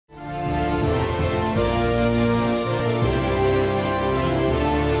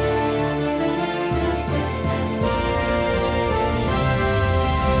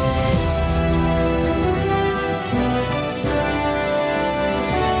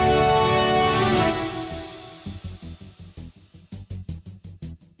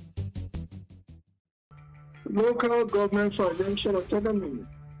Local government financial autonomy.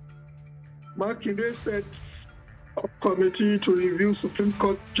 Makinde sets a committee to review Supreme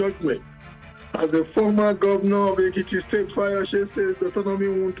Court judgment. As a former governor of Ekiti State, Fayose says autonomy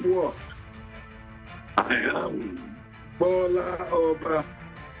won't work. I am Bola Oba.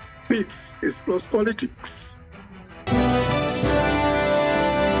 Fits is plus politics.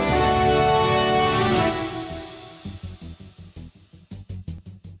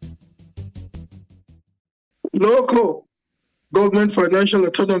 Local government financial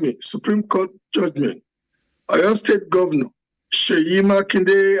autonomy, Supreme Court judgment. Oyo State Governor Seyi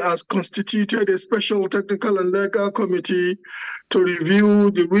Makinde has constituted a special technical and legal committee to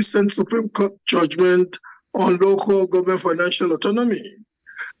review the recent Supreme Court judgment on local government financial autonomy.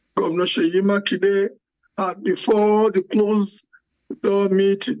 Governor Seyi Makinde had, before the closed door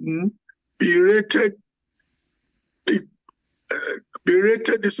meeting, berated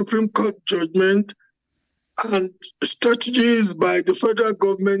the Supreme Court judgment and strategies by the federal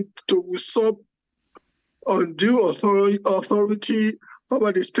government to usurp undue authority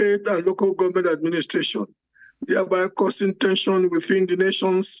over the state and local government administration, thereby causing tension within the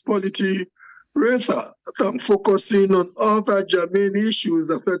nation's polity rather than focusing on other germane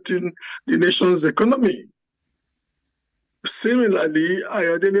issues affecting the nation's economy. Similarly,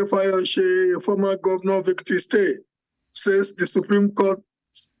 Ayodele Fayose, a former governor of Ekiti State, says the Supreme Court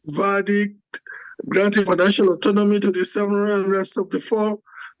verdict granting financial autonomy to the 7 rest of the 4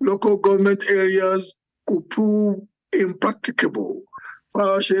 local government areas could prove impracticable.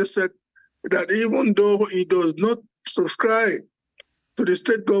 Fayose said that even though he does not subscribe to the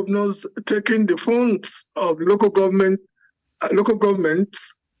state governors taking the funds of local governments,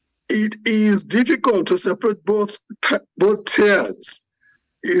 it is difficult to separate both tiers.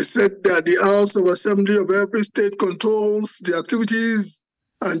 He said that the House of Assembly of every state controls the activities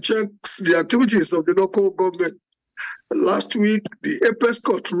and checks the activities of the local government. Last week, the Apex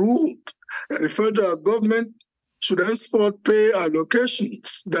Court ruled that the federal government should henceforth pay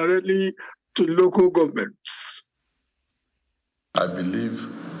allocations directly to local governments. I believe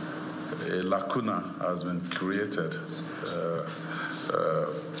a lacuna has been created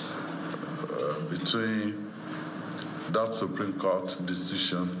between that Supreme Court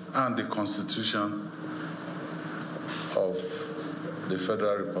decision and the Constitution of the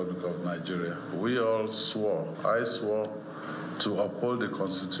Federal Republic of Nigeria. We all I swore to uphold the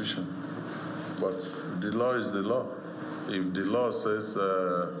Constitution, but the law is the law. If the law says,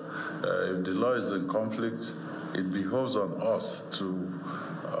 if the law is in conflict, it behoves on us to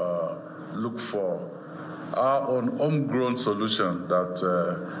look for our own homegrown solution that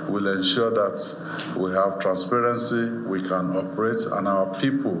will ensure that we have transparency, we can operate, and our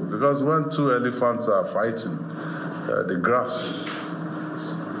people, because when 2 elephants are fighting, the grass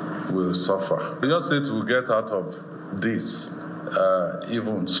will suffer. Oyo State will get out of this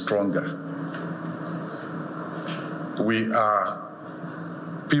even stronger. We are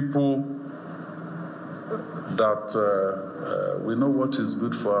people that we know what is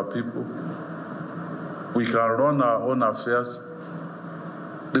good for our people. We can run our own affairs.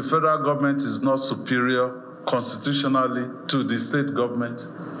 The federal government is not superior constitutionally to the state government.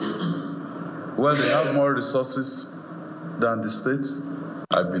 Well, they have more resources than the states.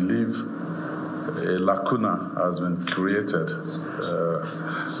 I believe a lacuna has been created.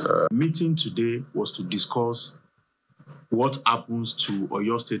 Meeting today was to discuss what happens to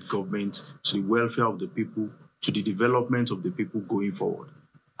Oyo State government, to the welfare of the people, to the development of the people going forward.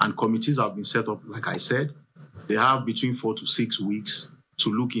 And committees have been set up, like I said. They have between 4 to 6 weeks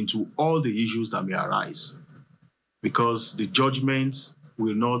to look into all the issues that may arise, because the judgment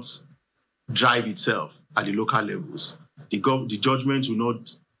will not drive itself at the local levels. The judgment will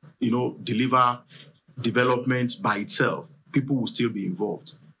not, deliver development by itself. People will still be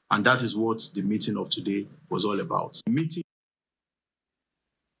involved. And that is what the meeting of today was all about.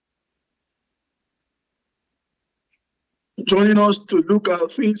 Joining us to look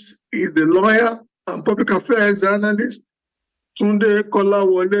at things is the lawyer and public affairs analyst, Tunde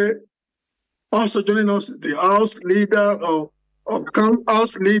Kolawole. Also joining us is the House Leader of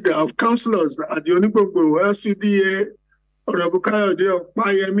Councillors at the Onigbogbo LCDA, Honorable Ayodele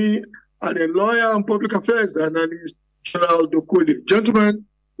Fayose, and a lawyer and public affairs analyst, General Dokoli. Gentlemen,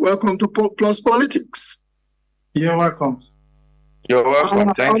 welcome to Plus Politics. You're welcome. You're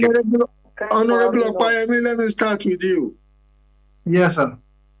welcome. Thank you. Honorable Fayose, let me start with you. Yes, sir.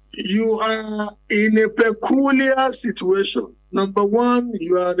 You are in a peculiar situation. Number one,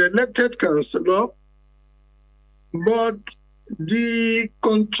 you are an elected councillor, but the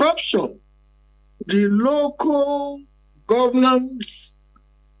contraption, the local governance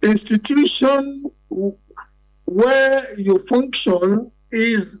institution where you function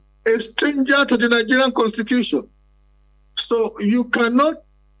is a stranger to the Nigerian Constitution. So you cannot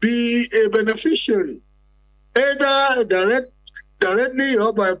be a beneficiary, either directly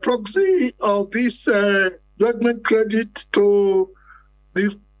or by proxy of this judgment credit to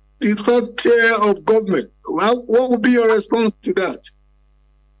the third tier of government. Well, what would be your response to that?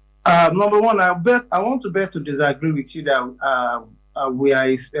 Number one, I want to disagree with you that we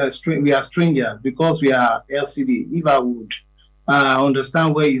are strangers because we are LCD. If I would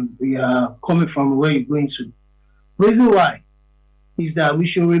understand where you are coming from, where you're going to. Reason why is that we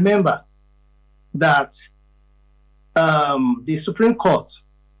should remember that the Supreme Court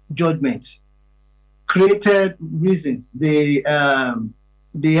judgment created reasons, the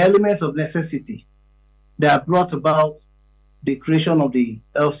elements of necessity that brought about the creation of the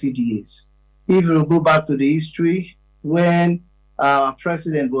LCDAs. If you go back to the history, when our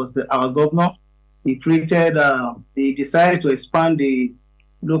president was our governor, he decided to expand the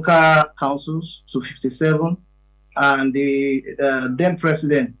local councils to 57, and the then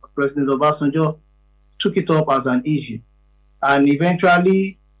President Obasanjo, took it up as an issue. And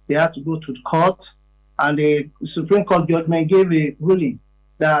eventually, they had to go to the court, and the Supreme Court judgment gave a ruling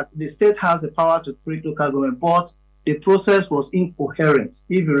that the state has the power to create local government, but the process was incoherent.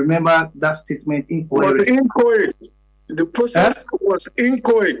 If you remember that statement, incoherent. The process was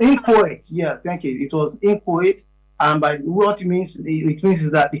incoherent. Incoherent, yeah, thank you. It was incoherent, and by what it means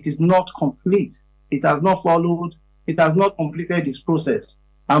is that it is not complete. It has not followed, it has not completed this process.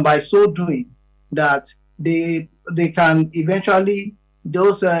 And by so doing, that they can eventually,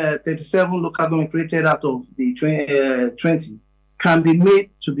 those 37 local government created out of the 20 can be made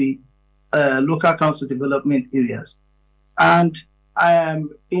to be local council development areas. And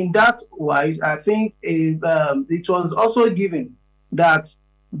in that wise, I think it was also given that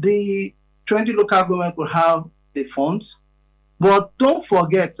the 20 local government could have the funds. But don't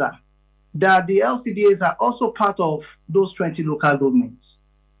forget, sir, that the LCDAs are also part of those 20 local governments.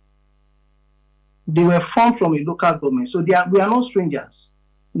 They were formed from a local government. So we are not strangers,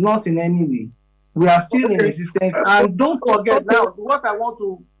 not in any way. We are still in existence. And don't forget now, what I want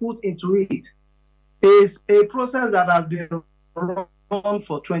to put into it is a process that has been run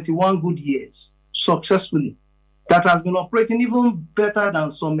for 21 good years successfully, that has been operating even better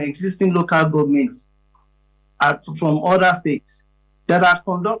than some existing local governments from other states that have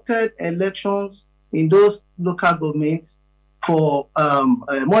conducted elections in those local governments for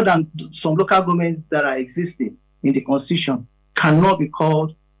more than some local governments that are existing in the Constitution cannot be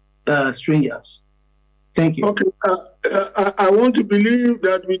called strangers. Thank you. Okay, I want to believe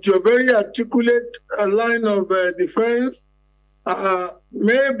that with your very articulate line of defense,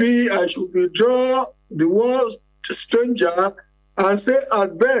 maybe I should withdraw the word stranger and say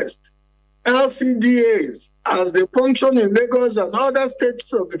at best, LCDAs, as they function in Lagos and other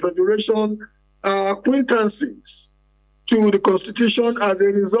states of the Federation, are acquaintances to the Constitution as a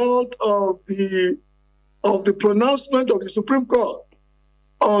result of the pronouncement of the Supreme Court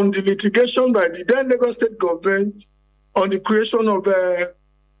on the litigation by the then Lagos State Government on the creation of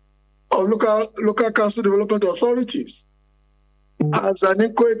local council development authorities as an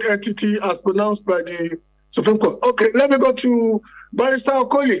inchoate entity as pronounced by the Supreme Court. Okay, let me go to Barrister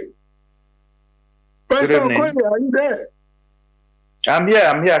Okolie. Barrister Okolie, are you there? I'm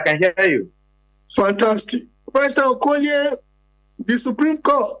here, I can hear you. Fantastic. Barrister Okolie, the Supreme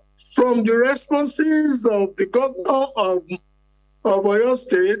Court, from the responses of the governor of Oyo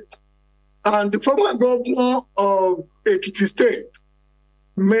State and the former governor of Ekiti State,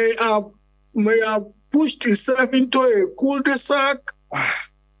 may have pushed itself into a cul-de-sac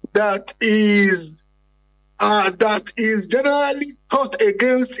that is generally taught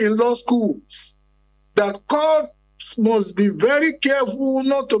against in law schools, that courts must be very careful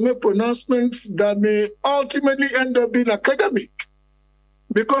not to make pronouncements that may ultimately end up being academic,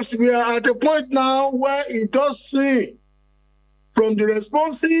 because we are at a point now where it does seem from the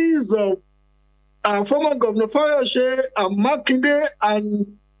responses of former Governor Fayose and Makinde,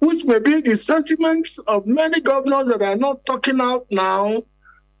 and which may be the sentiments of many governors that are not talking out now,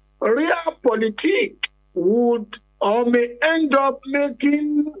 realpolitik would or may end up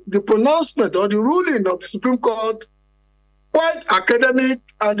making the pronouncement or the ruling of the Supreme Court quite academic,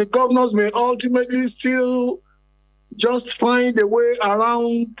 and the governors may ultimately still just find a way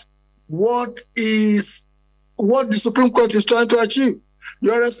around what the Supreme Court is trying to achieve.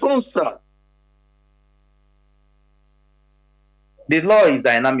 Your response, sir? The law is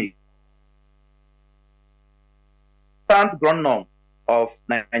dynamic. The ground norm of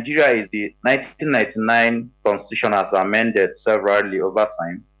Nigeria is the 1999 Constitution as amended severally over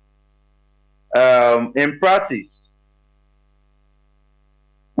time. in practice,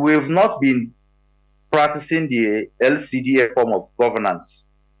 we've not been practicing the LCDA form of governance.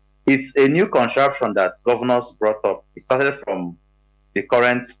 It's a new contraption that governors brought up. It started from the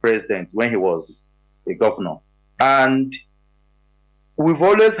current president when he was a governor. And we've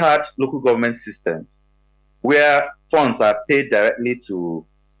always had local government system where funds are paid directly to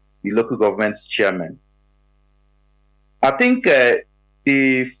the local government chairman. I think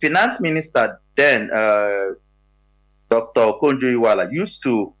the finance minister then, Dr. Okonjo-Iweala, used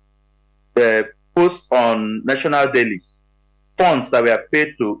to post on national dailies funds that were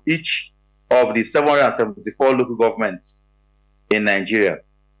paid to each of the 774 local governments in Nigeria.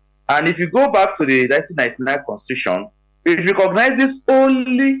 And if you go back to the 1999 constitution, it recognizes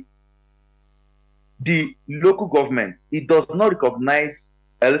only the local governments. It does not recognize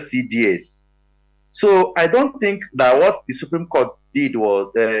LCDAs. So I don't think that what the Supreme Court did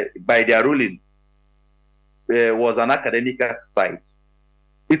was, by their ruling, was an academic exercise.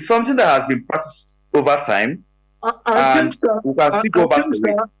 It's something that has been practiced over time. I think, sir, we can still go back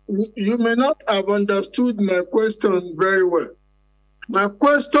to it. You may not have understood my question very well. My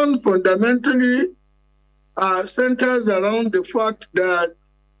question fundamentally centers around the fact that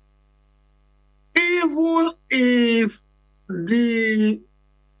even if the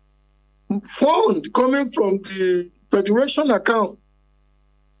fund coming from the federation account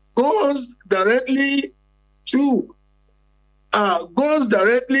goes directly to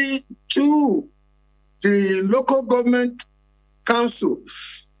the local government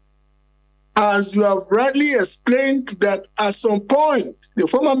councils, as you have rightly explained, that at some point the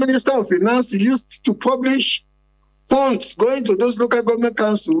former Minister of Finance used to publish funds going to those local government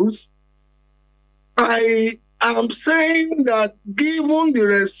councils. I am saying that given the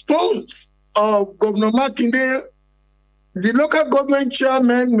response of Governor Makinde, the local government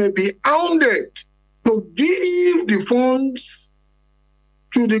chairman may be hounded to give the funds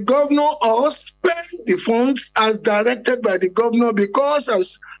to the governor or spend the funds as directed by the governor, because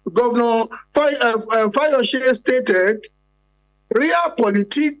as Governor Fayose stated, real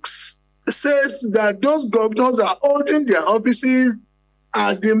politics says that those governors are holding their offices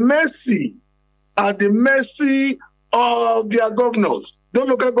at the mercy of their governors. The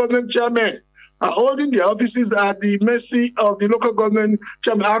local government chairmen are holding their offices at the mercy of the local government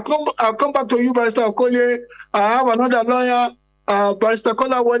chairman. I'll come back to you, Barrister Okoye. I have another lawyer, Barrister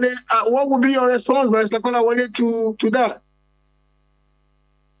Kolawole. What would be your response, Barrister Kolawole, to that?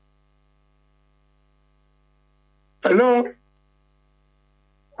 Hello?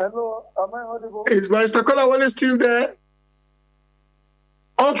 Hello, am I audible? Is Barrister Kolawole still there?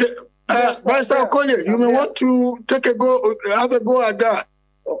 Okay. Barrister Okoye, you may want to have a go at that.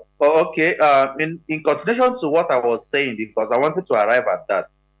 Okay. In continuation to what I was saying, because I wanted to arrive at that,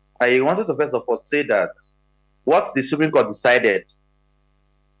 I wanted to first of all say that what the Supreme Court decided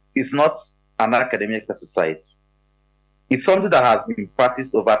is not an academic exercise. It's something that has been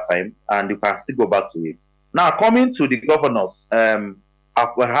practiced over time, and you can still go back to it. Now, coming to the governors,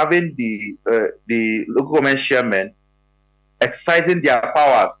 after having the local government chairmen exercising their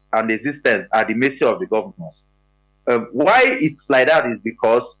powers and existence at the mercy of the governors. Why it's like that is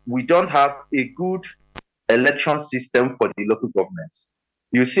because we don't have a good election system for the local governments.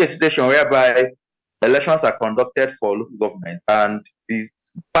 You see a situation whereby elections are conducted for local government, and the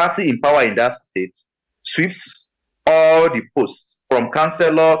party in power in that state sweeps all the posts from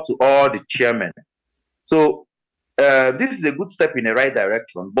councillor to all the chairmen. So this is a good step in the right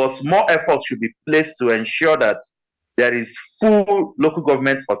direction, but more effort should be placed to ensure that there is full local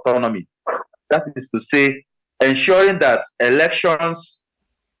government autonomy. That is to say, ensuring that elections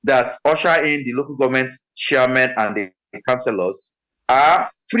that usher in the local government chairman and the councillors are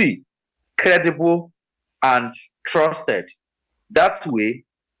free, credible, and trusted. That way,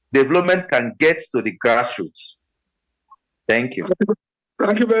 development can get to the grassroots. Thank you.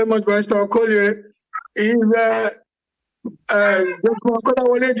 Thank you very much, Barrister Okoye. Is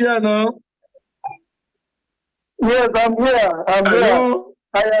Okoye here now? Yes, I'm here. Hello?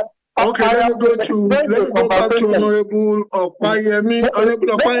 Okay, let me go back to Honorable Opayemi. Honorable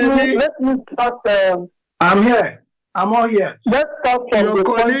Opayemi. Let me start. I'm here. I'm all here. Let's start from the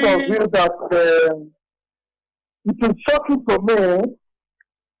point of view that it is shocking to me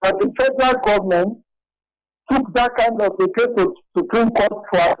that the federal government took that kind of a case to Supreme Court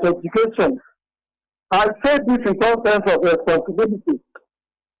for education. I say this in all sense of responsibility.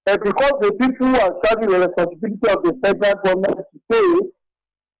 Because the people who are carrying the responsibility of the federal government today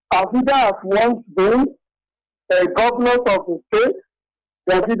have either once been governors of the state,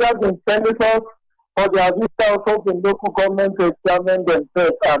 they have either been senators, or they have either also been local government chairmen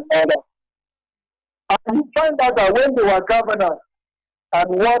themselves and others. And you find out that when they were governors and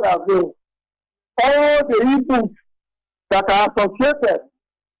what have you, all the issues that are associated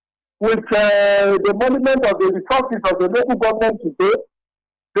with the management of the resources of the local government today,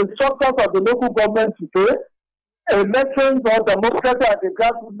 the structures of the local government today, elections or democracy at the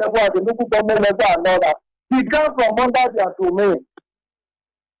grassroots level, at the local government level, and all that, began from under their domain.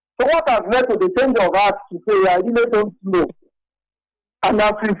 So what has led to the change of heart today, I really don't know. And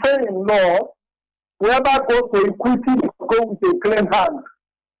as we say in law, whoever goes to equity go with a clean hand.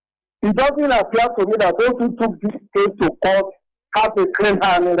 It doesn't appear to me that those who took this case to court have a clean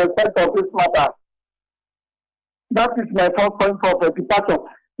hand in respect of this matter. That is my first point of departure.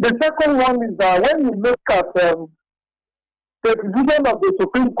 The second one is that when you look at the decision of the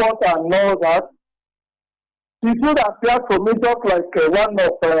Supreme Court and all that, it would appear to me just like one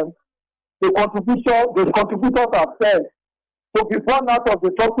of the contributors have said, to be born out of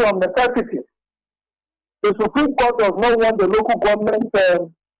the doctrine of necessity. The Supreme Court does not want the local government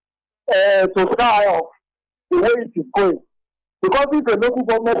to die off the way it is going. Because if the local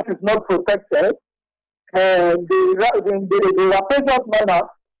government is not protected, the rapacious manner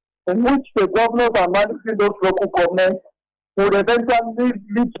in which the governors are managing those local governments would eventually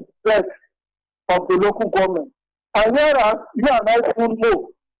lead to threat of the local government. And whereas you and I should know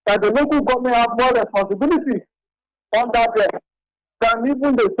that the local government have more responsibilities under them than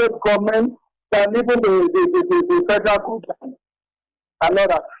even the state government, than even the federal government and all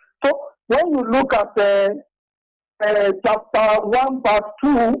that. So when you look at chapter 1, verse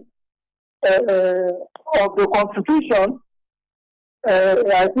 2 of the Constitution,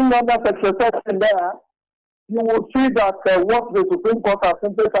 I think under section 7 there, you will see that what the Supreme Court has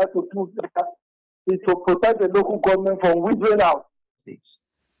simply tried to do is to protect the local government from withering out.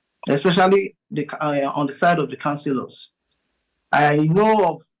 Especially on the side of the councillors. I know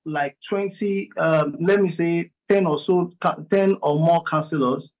of like 20, let me say 10 or more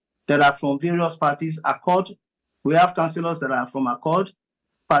councillors that are from various parties. Accord, we have councillors that are from Accord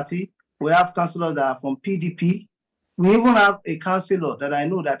party. We have councillors that are from PDP. We even have a councillor that I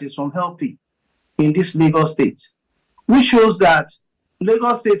know that is from HLP in this Lagos state, which shows that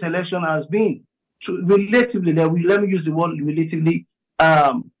Lagos state election has been relatively, let me use the word relatively,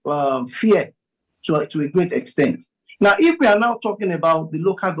 fair to a great extent. Now, if we are now talking about the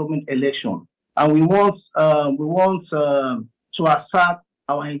local government election and we want to assert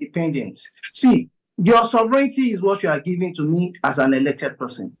our independence, see, your sovereignty is what you are giving to me as an elected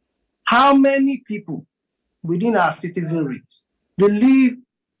person. How many people within our citizenry believe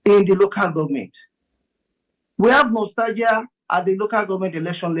in the local government? We have nostalgia at the local government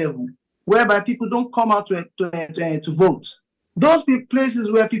election level, whereby people don't come out to vote. Those places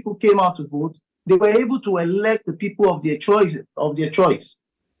where people came out to vote, they were able to elect the people of their choice.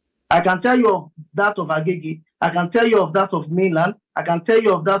 I can tell you of that of Agege. I can tell you of that of Mainland. I can tell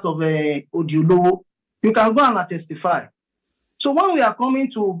you of that of Odiolowo. You can go and testify. So when we are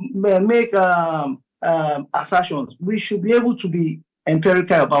coming to make assertions, we should be able to be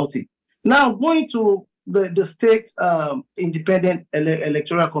empirical about it. Now, going to the state independent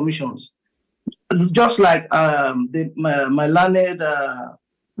electoral commissions, just like my learned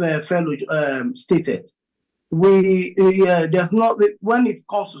fellow stated, there's not, when it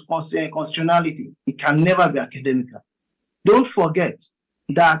comes to constitutionality, it can never be academical. Don't forget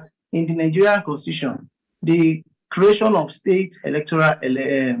that in the Nigerian Constitution, the creation of state electoral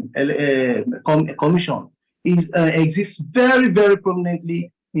commission exists very, very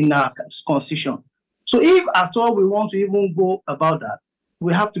prominently in our Constitution. So if at all we want to even go about that,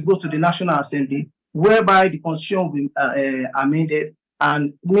 we have to go to the National Assembly, whereby the Constitution will be amended,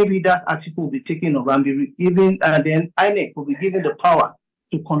 and maybe that article will be taken over and be given, and then INEC will be given the power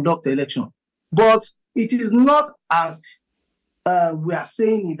to conduct the election. But it is not as we are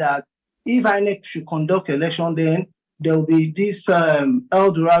saying that if INEC should conduct election, then there will be this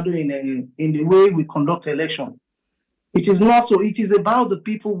El Dorado in the way we conduct election. It is not so. It is about the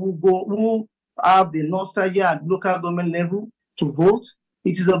people who have the nostalgia at local government level to vote.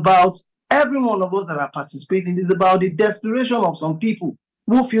 It is about every one of us that are participating. It is about the desperation of some people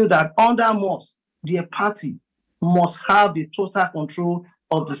who feel that under most, their party must have the total control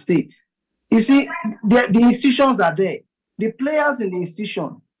of the state. You see, the institutions are there. The players in the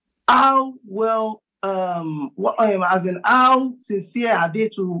institution, how well, as in how sincere are they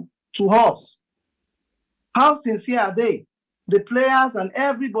to us? How sincere are they? The players and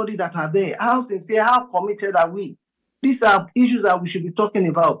everybody that are there, how sincere, how committed are we? These are issues that we should be talking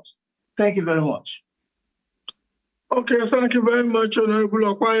about. Thank you very much. Okay, thank you very much,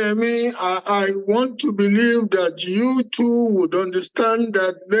 Honorable Okwayemi. I want to believe that you too would understand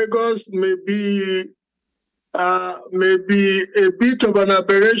that Lagos may be may be a bit of an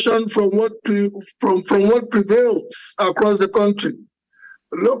aberration from what prevails across the country.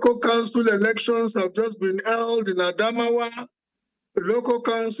 Local council elections have just been held in Adamawa. Local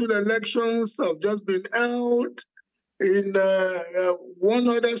council elections have just been held in one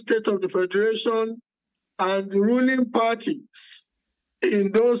other state of the Federation, and the ruling parties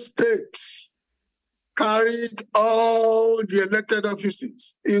in those states carried all the elected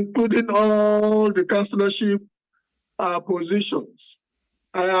offices, including all the councillorship positions.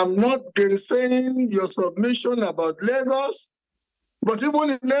 I am not gainsaying your submission about Lagos, but even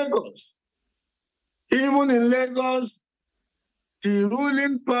in Lagos, the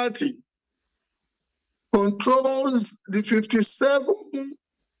ruling party controls the 57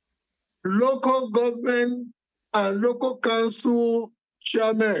 local government and local council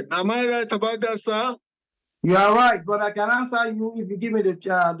chairmen. Am I right about that, sir? You are right, but I can answer you if you give me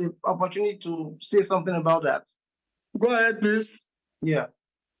the opportunity to say something about that. Go ahead, please. Yeah.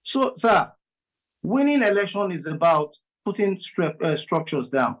 So, sir, winning election is about putting structures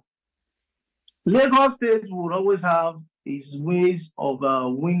down. Lagos State will always have its ways of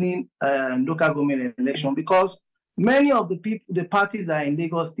winning local government election, because many of the parties that are in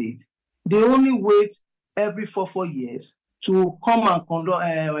Lagos State, they only wait every 4 years to come and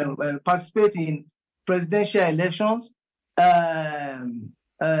conduct, participate in presidential elections,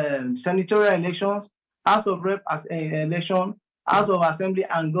 senatorial elections, House of Rep election, House of Assembly,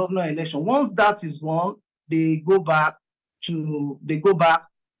 and governor election. Once that is won, they go back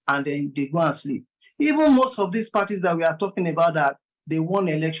and then they go and sleep. Even most of these parties that we are talking about, that they won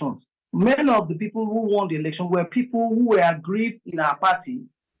elections, many of the people who won the election were people who were aggrieved in our party,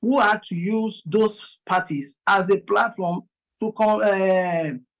 who had to use those parties as a platform to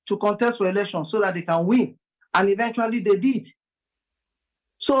contest for elections so that they can win, and eventually they did.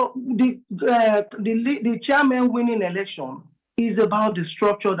 So the chairman winning election is about the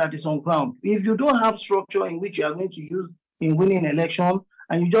structure that is on ground. If you don't have structure in which you are going to use in winning election,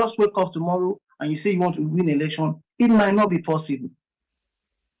 and you just wake up tomorrow and you say you want to win election, it might not be possible.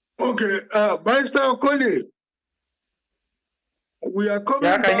 Okay, Barrister Okoli, we are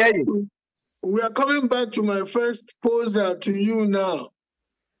coming back to my first poser to you now.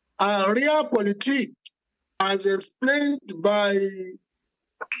 Realpolitik, as explained by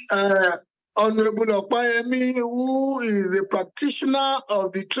Honorable Opayemi, who is a practitioner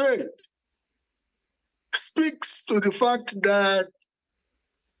of the trade, speaks to the fact that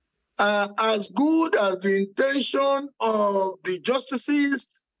as good as the intention of the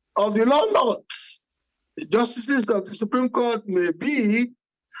justices of the law lords, the justices of the Supreme Court may be,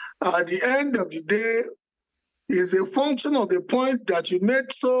 at the end of the day, is a function of the point that you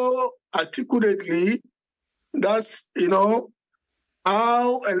made so articulately. That's,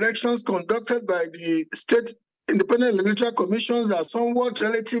 how elections conducted by the state independent electoral commissions are somewhat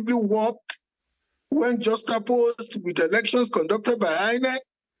relatively warped when juxtaposed with elections conducted by INEC.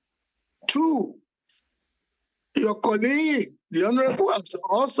 Two, your colleague, the Honorable, has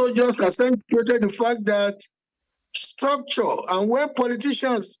also just accentuated the fact that structure, and when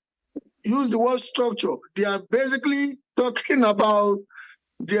politicians use the word structure, they are basically talking about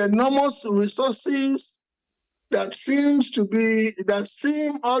the enormous resources that seem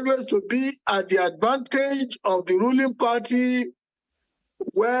always to be at the advantage of the ruling party,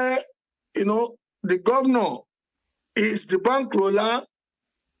 where the governor is the bankroller.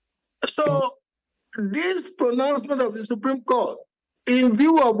 So this pronouncement of the Supreme Court, in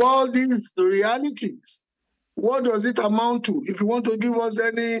view of all these realities, what does it amount to? If you want to give us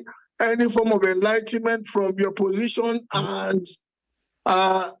any form of enlightenment from your position as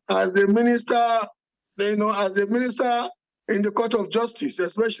a minister, as a minister in the Court of Justice,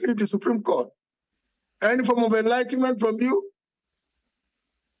 especially the Supreme Court, any form of enlightenment from you?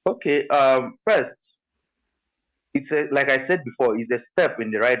 Okay. First, like I said before, it's a step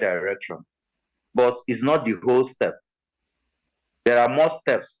in the right direction, but it's not the whole step. There are more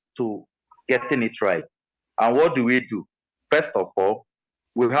steps to getting it right. And what do we do? First of all,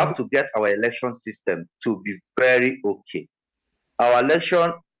 we have to get our election system to be very okay. Our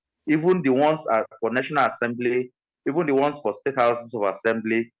election, even the ones for National Assembly, even the ones for state houses of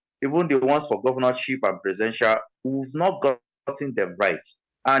assembly, even the ones for governorship and presidential, we've not gotten them right.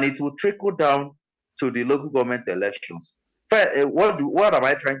 And it will trickle down to the local government elections. What am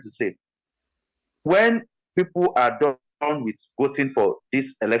I trying to say? When people are done with voting for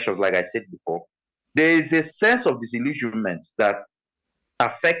these elections, like I said before, there is a sense of disillusionment that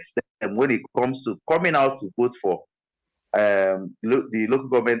affects them when it comes to coming out to vote for the local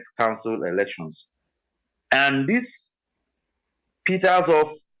government council elections. And this peters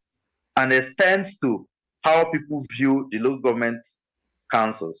off and extends to how people view the local government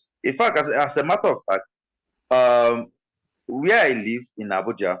councils. In fact, as a matter of fact, where I live in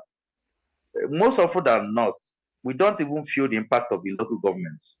Abuja, most often than not, we don't even feel the impact of the local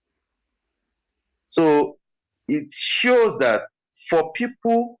governments. So it shows that for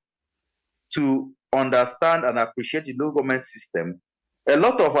people to understand and appreciate the local government system, a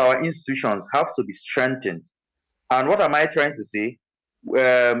lot of our institutions have to be strengthened. And what am I trying to say?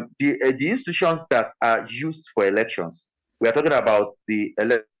 The institutions that are used for elections, we are talking about the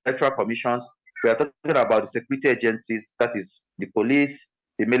electoral commissions, we are talking about the security agencies, that is the police,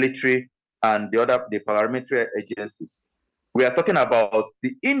 the military, and the paramilitary agencies. We are talking about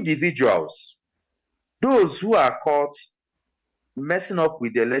the individuals, those who are caught messing up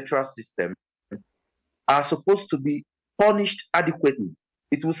with the electoral system are supposed to be punished adequately.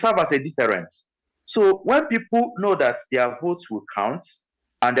 It will serve as a deterrent. So when people know that their votes will count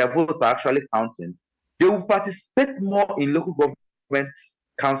and their votes are actually counting, they will participate more in local government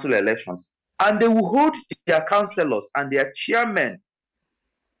council elections, and they will hold their councillors and their chairmen.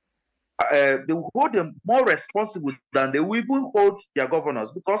 They will hold them more responsible than they will even hold their governors,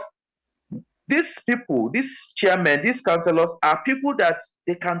 because these people, these chairmen, these councillors are people that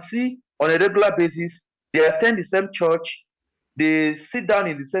they can see on a regular basis. They attend the same church, they sit down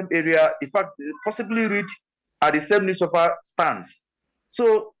in the same area, in fact, they possibly read at the same newspaper stands.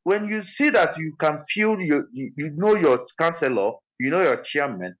 So when you see that you can feel you know your councillor, you know your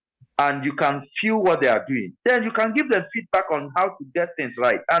chairman, and you can feel what they are doing, then you can give them feedback on how to get things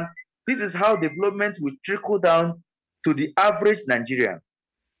right. And this is how development will trickle down to the average Nigerian.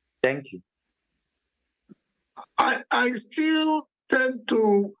 Thank you. I still tend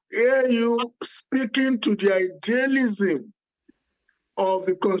to hear you speaking to the idealism of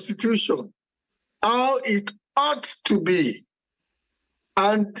the Constitution, how it ought to be.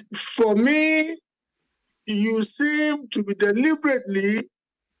 And for me, you seem to be deliberately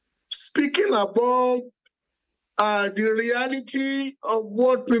speaking above the reality of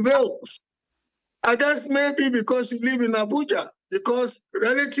what prevails. I guess maybe because you live in Abuja, because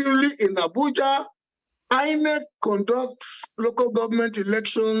relatively in Abuja, INEC conducts local government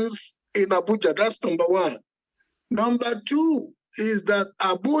elections in Abuja. That's number one. Number two is that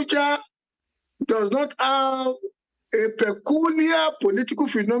Abuja does not have a peculiar political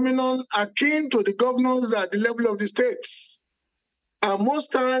phenomenon akin to the governors at the level of the states. And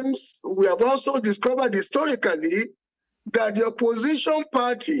most times, we have also discovered historically that the opposition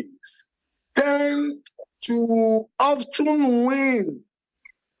parties tend to often win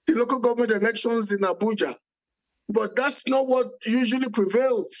the local government elections in Abuja. But that's not what usually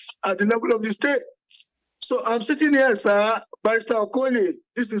prevails at the level of the state. So I'm sitting here, sir, Barrister Okoli,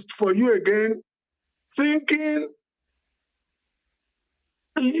 this is for you again, thinking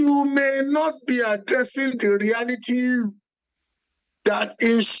you may not be addressing the realities that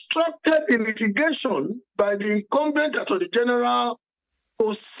instructed the litigation by the incumbent Attorney General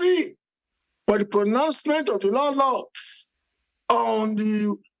to see for the pronouncement of the laws on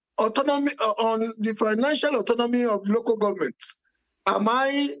the autonomy, on the financial autonomy of local governments. Am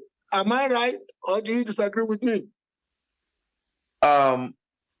I right, or do you disagree with me?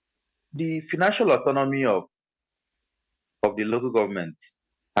 The financial autonomy of the local governments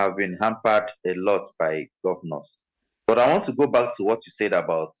have been hampered a lot by governors. But I want to go back to what you said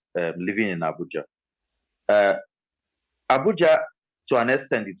about living in Abuja. Abuja, to an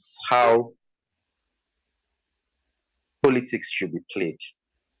extent, is how politics should be played.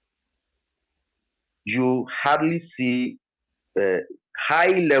 You hardly see a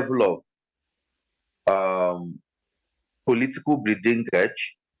high level of political bleeding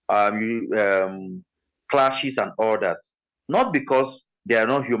edge, clashes and all that. Not because there are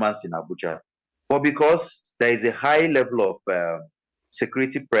no humans in Abuja, but because there is a high level of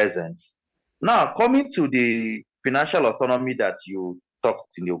security presence. Now, coming to the financial autonomy that you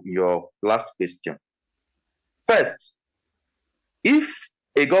talked in your last question. First, if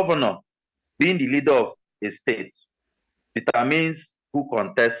a governor, being the leader of a state, determines who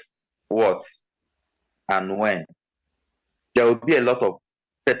contests what and when, there will be a lot of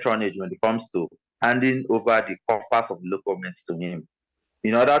patronage when it comes to handing over the coffers of the local government to him,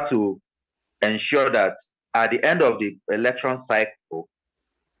 in order to ensure that at the end of the election cycle,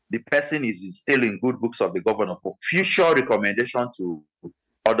 the person is still in good books of the governor for future recommendation to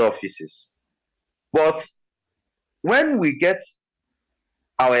other offices. But when we get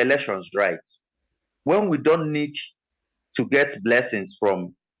our elections right, when we don't need to get blessings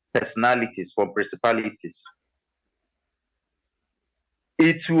from personalities, from principalities,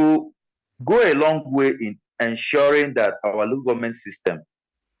 it will go a long way in ensuring that our local government system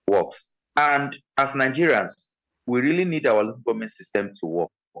works. And as Nigerians, we really need our local government system to work,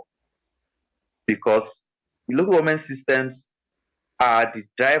 because the local government systems are the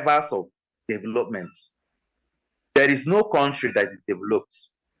drivers of development. There is no country that is developed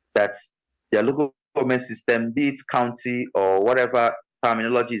that their local government system, be it county or whatever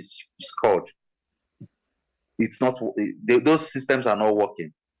terminology is called, it's not, those systems are not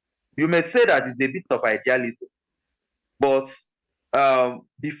working. You may say that it's a bit of idealism, but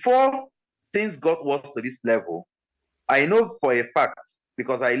before things got worse to this level, I know for a fact,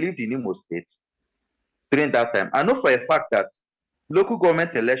 because I lived in Imo State during that time, I know for a fact that local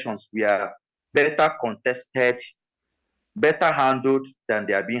government elections were better contested, better handled than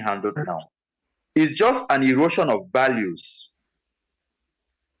they are being handled now. It's just an erosion of values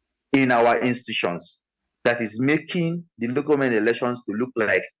in our institutions that is making the local government elections to look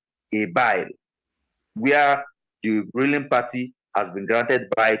like a bile, where the ruling party has been granted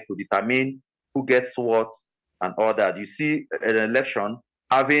by to determine who gets what and all that. You see an election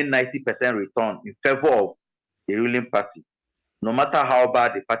having 90% return in favor of the ruling party, no matter how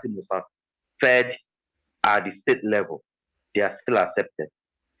bad the party must have fared at the state level, they are still accepted.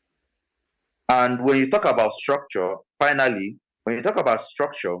 And when you talk about structure, finally, when you talk about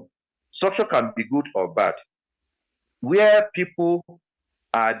structure, structure can be good or bad. Where people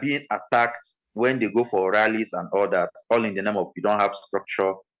are being attacked when they go for rallies and all that, all in the name of you don't have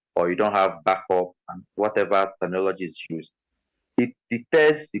structure or you don't have backup and whatever terminology is used, it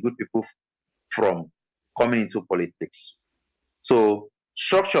deters the good people from coming into politics. So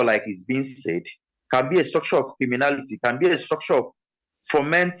structure, like is being said, can be a structure of criminality, can be a structure of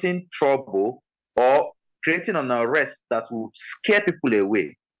fomenting trouble or creating an arrest that will scare people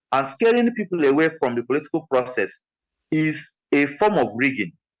away. And scaring people away from the political process is a form of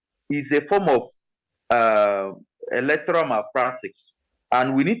rigging, is a form of electoral malpractice.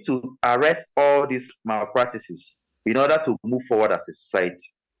 And we need to arrest all these malpractices in order to move forward as a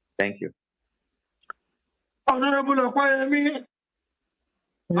society. Thank you. Honorable Okwayemi,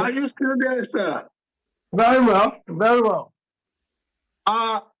 are you still there, sir? Very well, very well.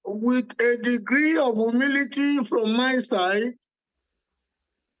 With a degree of humility from my side,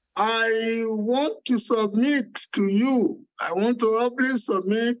 I want to submit to you, I want to humbly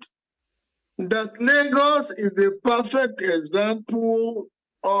submit that Lagos is the perfect example,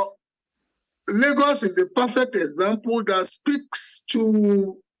 or Lagos is the perfect example that speaks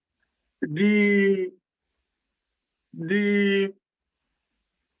to the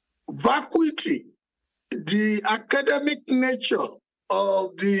vacuity, the academic nature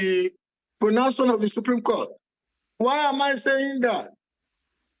of the pronouncement of the Supreme Court. Why am I saying that?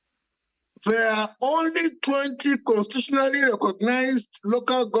 There are only 20 constitutionally recognized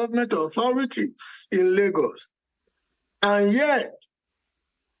local government authorities in Lagos. And yet,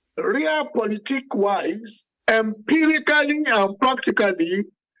 realpolitik-wise, empirically and practically,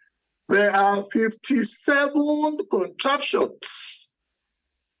 there are 57 contraptions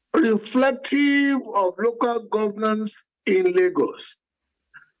reflective of local governance in Lagos.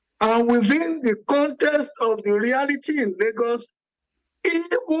 And within the context of the reality in Lagos,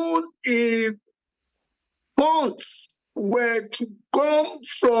 even if funds were to come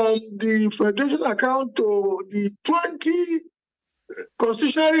from the federation account to the 20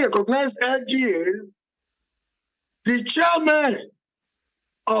 constitutionally recognized LGAs, the chairman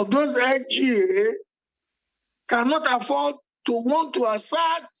of those LGAs cannot afford to want to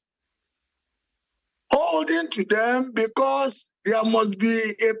assert holding to them, because there must be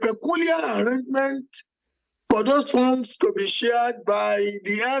a peculiar arrangement for those funds to be shared by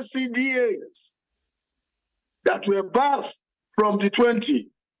the LCDAs that were passed from the 20.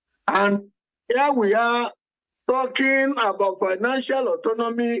 And here we are talking about financial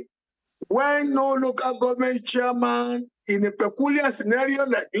autonomy when no local government chairman in a peculiar scenario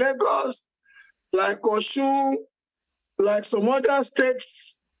like Lagos, like Osun, like some other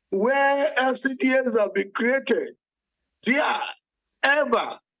states where LCDAs have been created, dare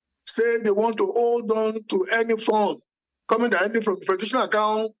ever say they want to hold on to any fund coming directly from the federation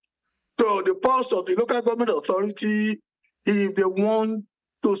account to the purse of the local government authority if they want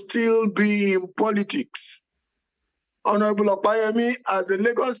to still be in politics. Honorable Opayemi, as a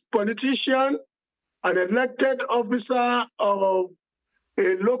Lagos politician, an elected officer of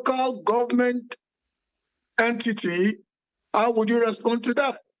a local government entity, how would you respond to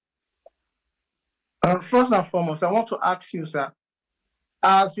that? First and foremost, I want to ask you, sir,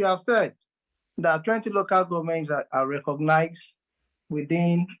 as you have said, that 20 local governments are recognized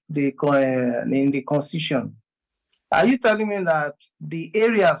within the in the constitution. Are you telling me that the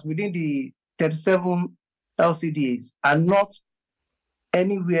areas within the 37 LCDAs are not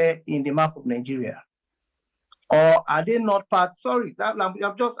anywhere in the map of Nigeria? Or are they not part? Sorry,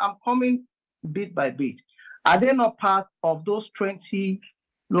 I'm coming bit by bit. Are they not part of those 20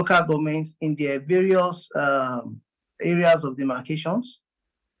 local governments in their various areas of demarcations?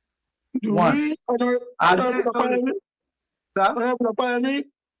 Do One. we,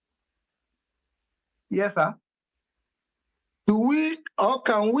 Yes, sir. Do we or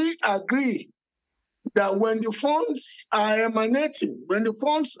can we agree that when the funds are emanating, when the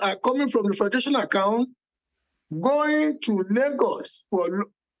funds are coming from the Federation account, going to Lagos for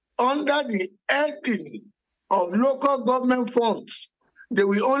under the heading of local government funds, they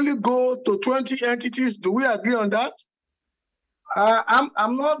will only go to 20 entities? Do we agree on that?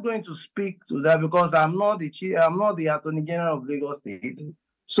 I'm not going to speak to that because I'm not the Attorney General of Lagos State.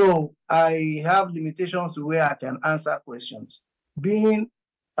 So I have limitations where I can answer questions. Being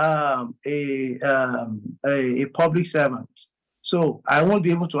a public servant, so I won't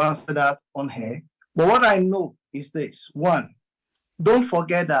be able to answer that on here. But what I know is this: one, don't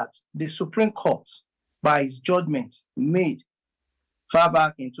forget that the Supreme Court, by its judgment made far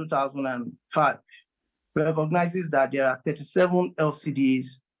back in 2005, recognizes that there are 37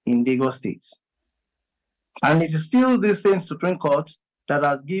 LCDs in Lagos State. And it is still the same Supreme Court that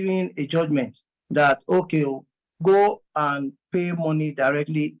has given a judgment that, okay, go and pay money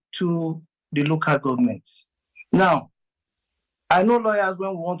directly to the local governments. Now, I know lawyers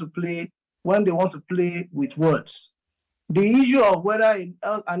when they want to play with words. The issue of whether an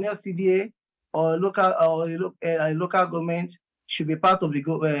LCDA or a local government should be part of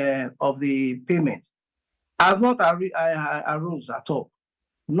the payment has not arose at all.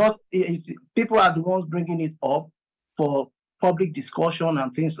 People are the ones bringing it up for public discussion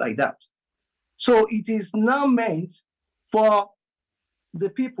and things like that. So it is now meant for the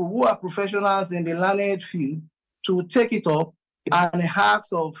people who are professionals in the learned field to take it up and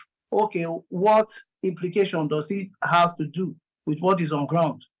ask of, okay, what implication does it have to do with what is on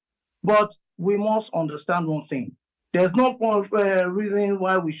ground? But we must understand one thing. There's no reason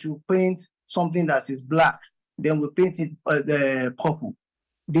why we should paint something that is black, then we paint it purple.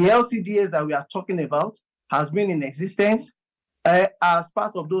 The LCDAs that we are talking about has been in existence as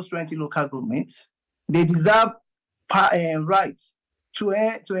part of those 20 local governments. They deserve rights to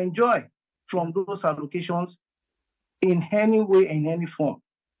enjoy from those allocations in any way, in any form,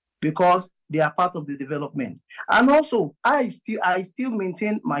 because they are part of the development. And also, I still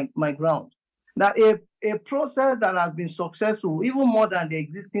maintain my ground that a process that has been successful, even more than the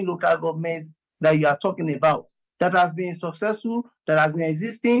existing local governments that you are talking about, that has been successful, that has been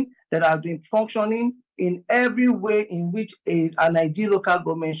existing, that has been functioning in every way in which an ideal local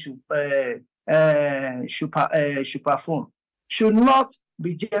government should perform, should not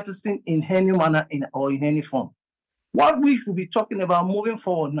be jettisoned in any manner or in any form. What we should be talking about moving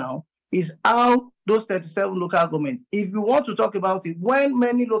forward now is how those 37 local governments, if you want to talk about it, when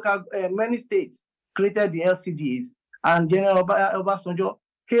many states created the LCDs and General Obasanjo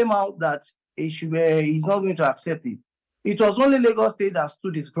came out that he's not going to accept it. It was only Lagos State that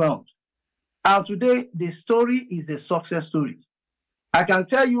stood its ground. And today, the story is a success story. I can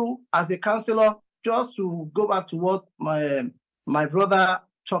tell you as a councillor, just to go back to what my brother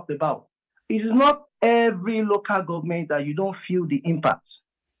talked about, it is not every local government that you don't feel the impacts.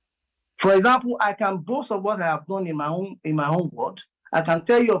 For example, I can boast of what I have done in my own ward. I can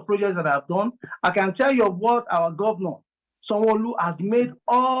tell you of projects that I have done. I can tell you of what our governor, Sanwo-Olu, has made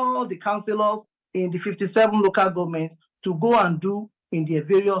all the councillors in the 57 local governments to go and do in their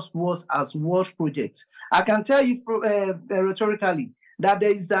various wards as ward projects. I can tell you rhetorically that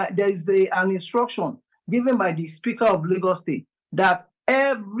there is an instruction given by the Speaker of Lagos State that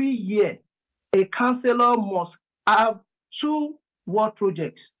every year a councillor must have 2 ward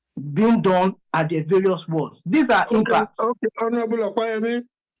projects being done at their various wards. These are impacts. Okay, Honorable Okwayemi,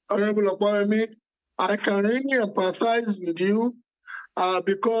 I can really empathize with you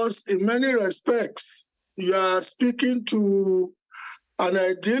because in many respects, you are speaking to an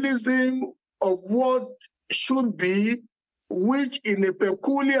idealism of what should be, which in a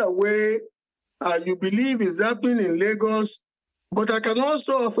peculiar way you believe is happening in Lagos. But I can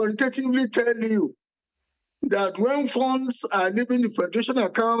also authoritatively tell you that when funds are leaving the Federation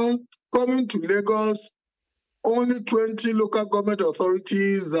account coming to Lagos, only 20 local government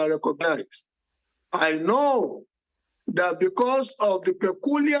authorities are recognized. I know that because of the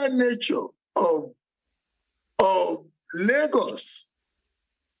peculiar nature of Lagos,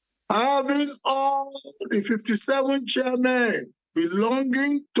 having all the 57 chairmen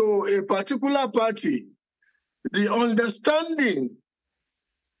belonging to a particular party, the understanding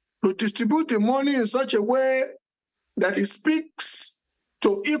to distribute the money in such a way that it speaks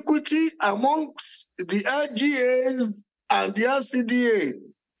to equity amongst the LGAs and the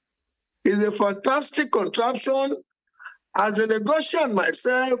LCDAs is a fantastic contraption. As a Lagosian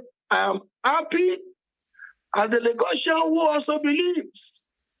myself, I am happy as a Lagosian who also believes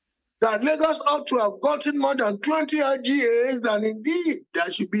that Lagos ought to have gotten more than 20 LGAs, and indeed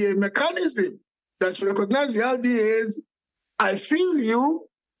there should be a mechanism that should recognize the LGAs. I feel you,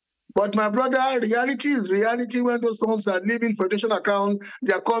 but my brother, reality is reality. When those funds are leaving Federation account,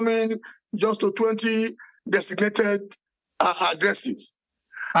 they are coming just to 20 designated addresses.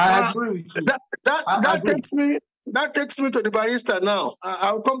 I agree with you. That takes me to the barrister now.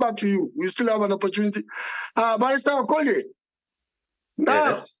 I'll come back to you. We still have an opportunity. Barrister Okoye.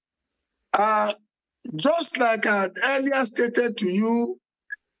 Now, yes. Just like I had earlier stated to you,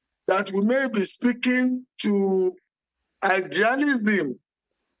 that we may be speaking to idealism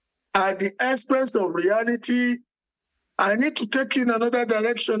at the expense of reality, I need to take in another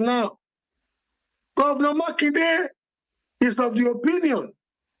direction now. Governor Makinde is of the opinion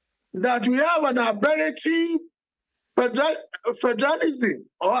that we have an aberrative federalism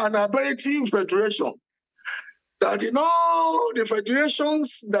or an aberrative federation. That in all the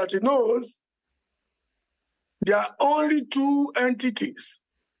federations that he knows, there are only two entities,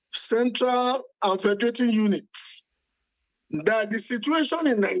 central and federating units. That the situation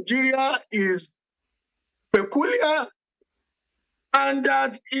in Nigeria is peculiar and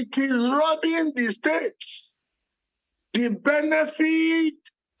that it is robbing the states the benefit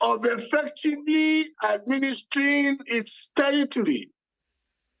of effectively administering its territory.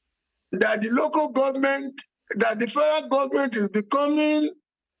 That the local government, that the federal government is becoming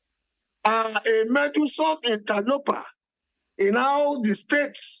a meddlesome interloper in how the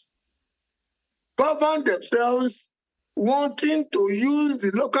states govern themselves, wanting to use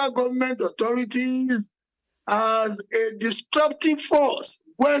the local government authorities as a disruptive force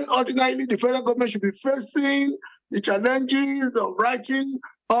when ordinarily the federal government should be facing the challenges of righting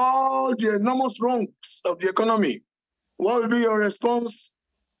all the enormous wrongs of the economy. What will be your response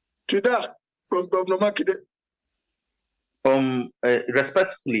to that from Governor Makinde?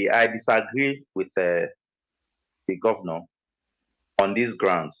 Respectfully, I disagree with the governor on these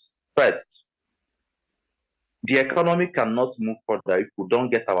grounds. First, the economy cannot move further if we don't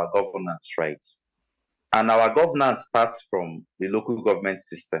get our governance right. And our governance starts from the local government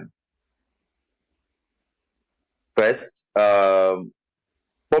system. First,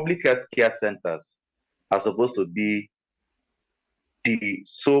 public health care centers are supposed to be the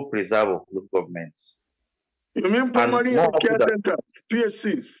sole preserve of local governments. You mean primary health care centers,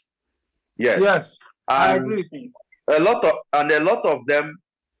 PSCs? Yes. Yes, I And agree with you. a lot of them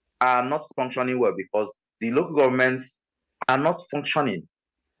are not functioning well because the local governments are not functioning.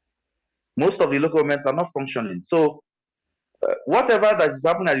 Most of the local governments are not functioning. So whatever that is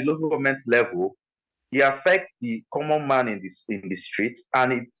happening at the local government level, it affects the common man in the streets,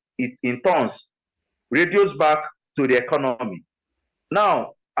 and it in turn radios back to the economy.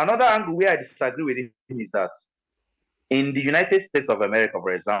 Now, another angle where I disagree with him is that in the United States of America,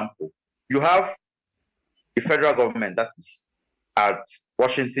 for example, you have the federal government that is at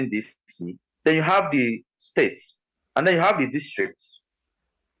Washington, D.C., then you have the states, and then you have the districts.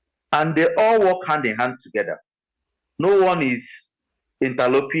 And they all work hand in hand together. No one is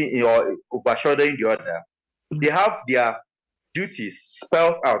interloping or overshadowing the other. They have their duties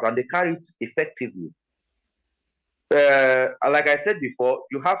spelled out and they carry it effectively. Like I said before,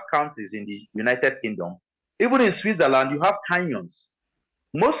 you have counties in the United Kingdom. Even in Switzerland, you have canyons.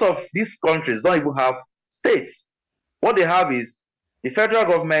 Most of these countries don't even have states. What they have is the federal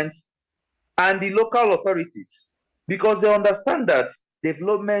government and the local authorities, because they understand that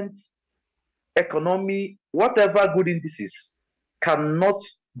development, economy, whatever good indices cannot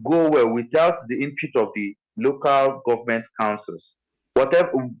go well without the input of the local government councils.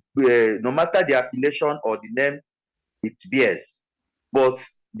 Whatever, no matter the affiliation or the name it bears, but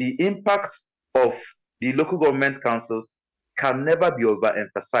the impact of the local government councils can never be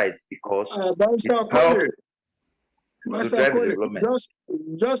overemphasized because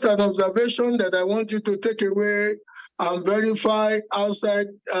just an observation that I want you to take away and verify outside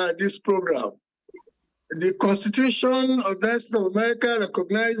this program. The Constitution of the United States of America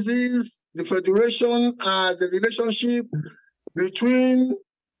recognizes the Federation as a relationship between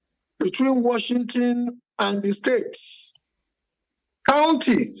Washington and the states.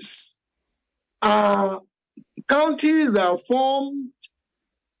 Counties are formed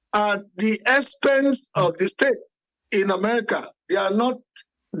at the expense of the state in America. They are not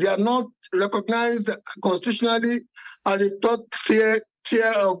recognized constitutionally as a third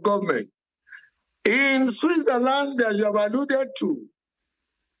tier of government. In Switzerland, as you have alluded to,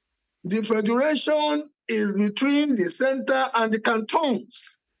 the federation is between the center and the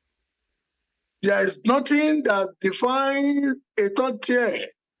cantons. There is nothing that defines a third tier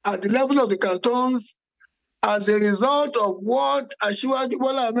at the level of the cantons as a result of what Asiwaju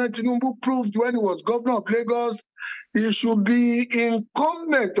Bola Ahmed Tinubu proved when he was governor of Lagos. He should be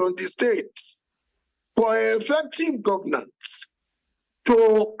incumbent on the states for effective governance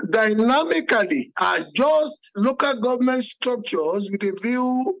to dynamically adjust local government structures with a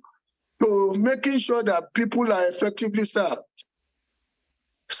view to making sure that people are effectively served.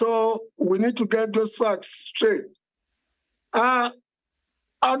 So we need to get those facts straight. Honorable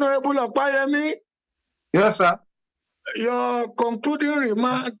Opayemi. Yes, sir. Your concluding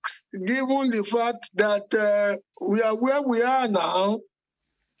remarks, given the fact that we are where we are now,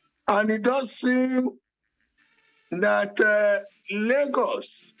 and it does seem that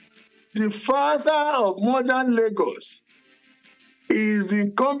Lagos, the father of modern Lagos, is the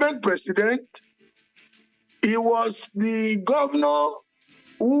incumbent president. He was the governor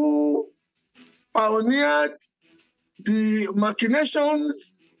who pioneered the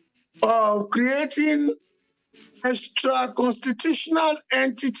machinations of creating extra constitutional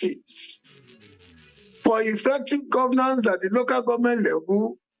entities for effective governance at the local government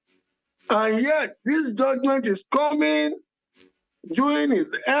level. And yet, this judgment is coming during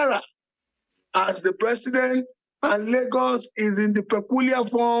his era as the president, and Lagos is in the peculiar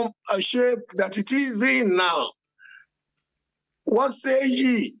form or shape that it is in now. What say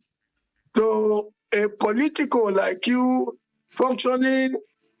ye to a political like you functioning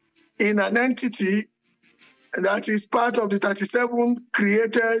in an entity that is part of the 37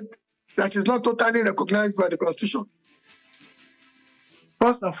 created, that is not totally recognized by the Constitution?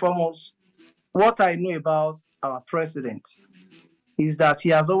 First and foremost, what I know about our president is that he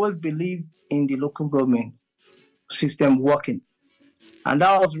has always believed in the local government system working. And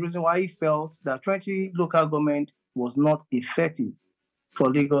that was the reason why he felt that 20 local government was not effective for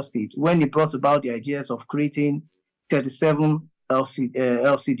Lagos State when he brought about the ideas of creating 37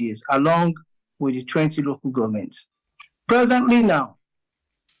 LCDs along with the 20 local governments. Presently now,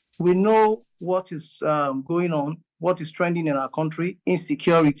 we know what is going on, what is trending in our country: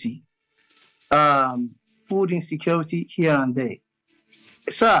 insecurity, food insecurity here and there.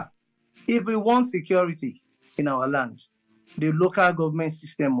 Sir, if we want security in our land, the local government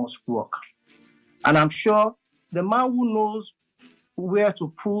system must work. And I'm sure the man who knows where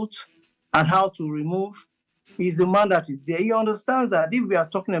to put and how to remove is the man that is there. He understands that if we are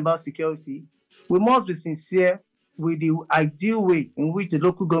talking about security, we must be sincere with the ideal way in which the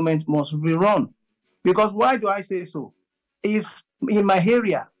local government must be run. Because why do I say so? If in my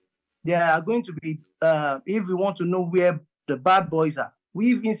area, there are going to be, if we want to know where the bad boys are,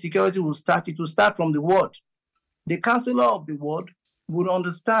 we in security will start, it will start from the ward. The councillor of the ward would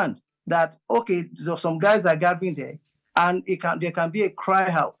understand that, okay, so some guys are gathering there, and there can be a cry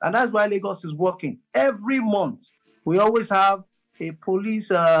out. And that's why Lagos is working. Every month, we always have a police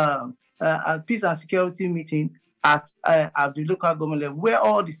peace and security meeting at the local government level, where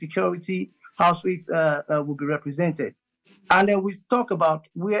all the security houses will be represented. And then we talk about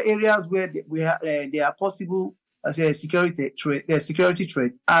where areas where there are possible security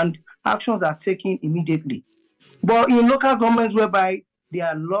threat, and actions are taken immediately. But in local governments whereby they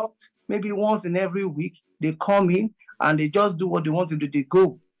are locked, maybe once in every week, they come in and they just do what they want to do, they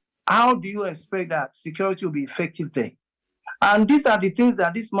go. How do you expect that security will be effective there? And these are the things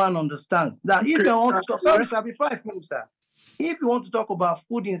that this man understands. That if you want to talk, sorry, sir, before I finish, sir, if you want to talk about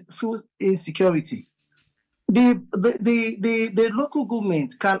food insecurity, the local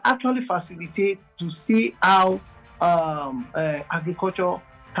government can actually facilitate to see how agriculture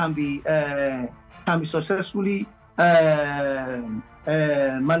can be successfully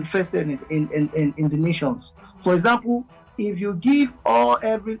manifested in the nations. For example, if you give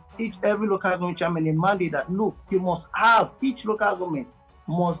every local government chairman a mandate that, look, you must have, each local government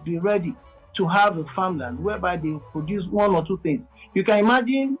must be ready to have a farmland whereby they produce one or two things, you can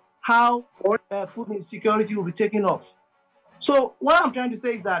imagine how food insecurity will be taken off. So what I'm trying to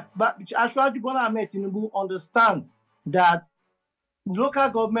say is that Asiwaju Bola Ahmed Tinubu understands that local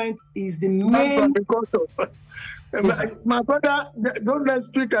government is the main. My brother, don't let's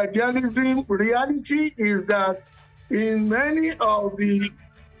speak idealism. Reality is that in many of the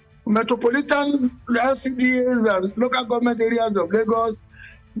metropolitan LCDAs and local government areas of Lagos,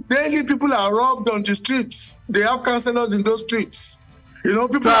 daily people are robbed on the streets. They have councillors in those streets. You know,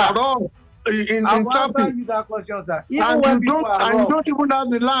 people are robbed in traffic. You that question, sir. And you don't even have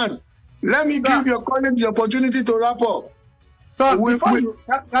the land. Let me give your colleagues the opportunity to wrap up. So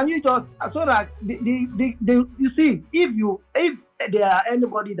can you just, so that you see, if there are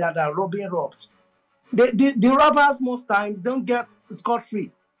anybody that are robbing robbed. The robbers most times don't get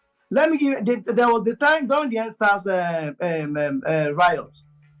scot-free. Let me give you, there was the time during the NSAS riot.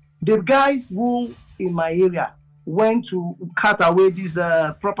 The guys who in my area went to cut away these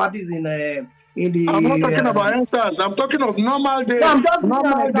properties in the. I'm not talking about NSAS. I'm talking of normal days. No, I'm just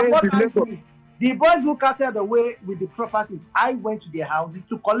normal days. The boys who carted away with the properties, I went to their houses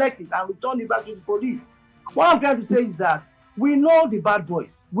to collect it and return it back to the police. What I'm trying to say is that we know the bad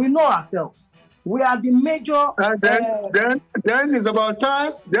boys. We know ourselves. We are the major. Then it's about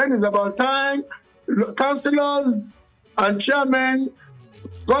time. Then it's about time. Councillors and chairmen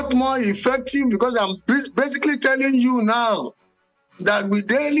got more effective, because I'm basically telling you now that we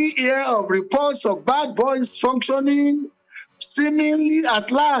daily hear of reports of bad boys functioning seemingly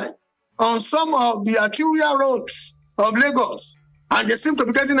at large on some of the arterial roads of Lagos, and they seem to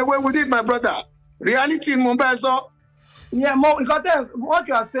be getting away with it, my brother. Reality in Mumbai. Yeah, because what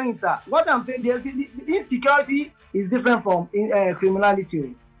you are saying is that what I'm saying, the insecurity is different from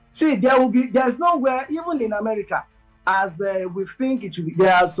criminality. See, there's nowhere, even in America, as we think it should be,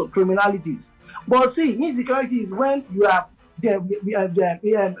 there are some criminalities. But see, insecurity is when you have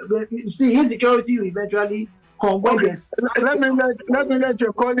see, insecurity will eventually come when there's. Let me let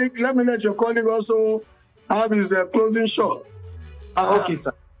your colleague also have his closing shot. Okay,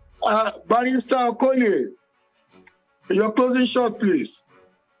 sir. Barrister Okolie, your closing shot, please.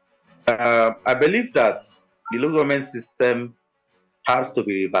 I believe that the local government system has to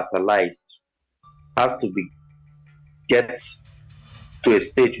be revitalized, has to be get to a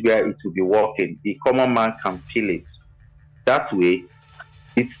stage where it will be working. The common man can feel it. That way,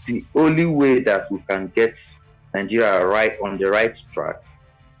 it's the only way that we can get Nigeria right on the right track.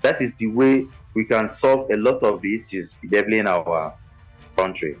 That is the way we can solve a lot of the issues bedeviling our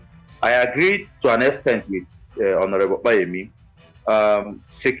country. I agree to an extent with Honorable Bayemi.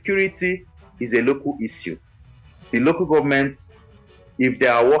 Security is a local issue. The local government, if they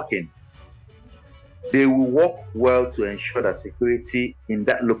are working, they will work well to ensure that security in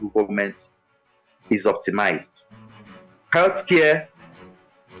that local government is optimized. Healthcare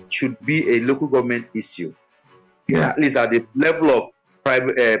should be a local government issue, at least at the level of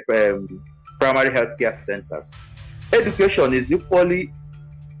private, primary healthcare centers. Education is equally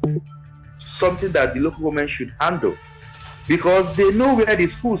something that the local government should handle, because they know where the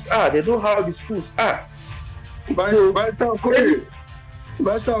schools are, they know how the schools are.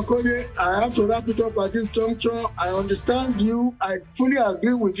 Master Okolie, I have to wrap it up at this juncture. I understand you. I fully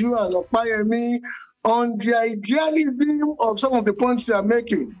agree with you and Opayemi on the idealism of some of the points you are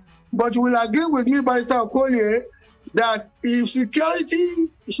making. But you will agree with me, Barrister Okolie, that if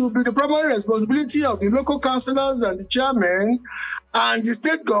security should be the primary responsibility of the local councillors and the chairmen and the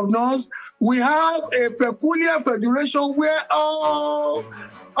state governors, we have a peculiar federation where all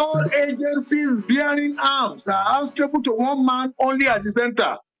agencies bearing arms are answerable to one man only at the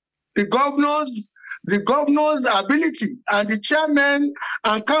center. The governor's ability and the chairmen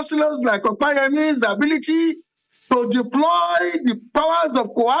and councillors like Opayemi's ability to deploy the powers of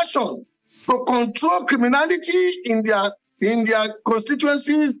coercion to control criminality in their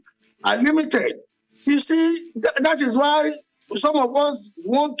constituencies are limited. You see, that is why some of us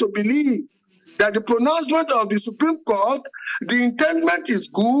want to believe that the pronouncement of the Supreme Court, the intendment is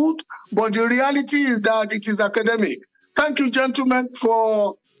good, but the reality is that it is academic. Thank you, gentlemen,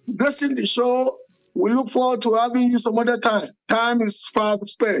 for gracing the show. We look forward to having you some other time. Time is far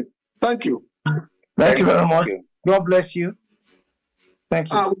spent. Thank you. Thank you very much. God bless you. Thank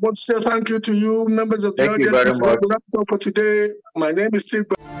you. I want to say thank you to you, members of the audience. Thank you very much. For today. My name is Steve.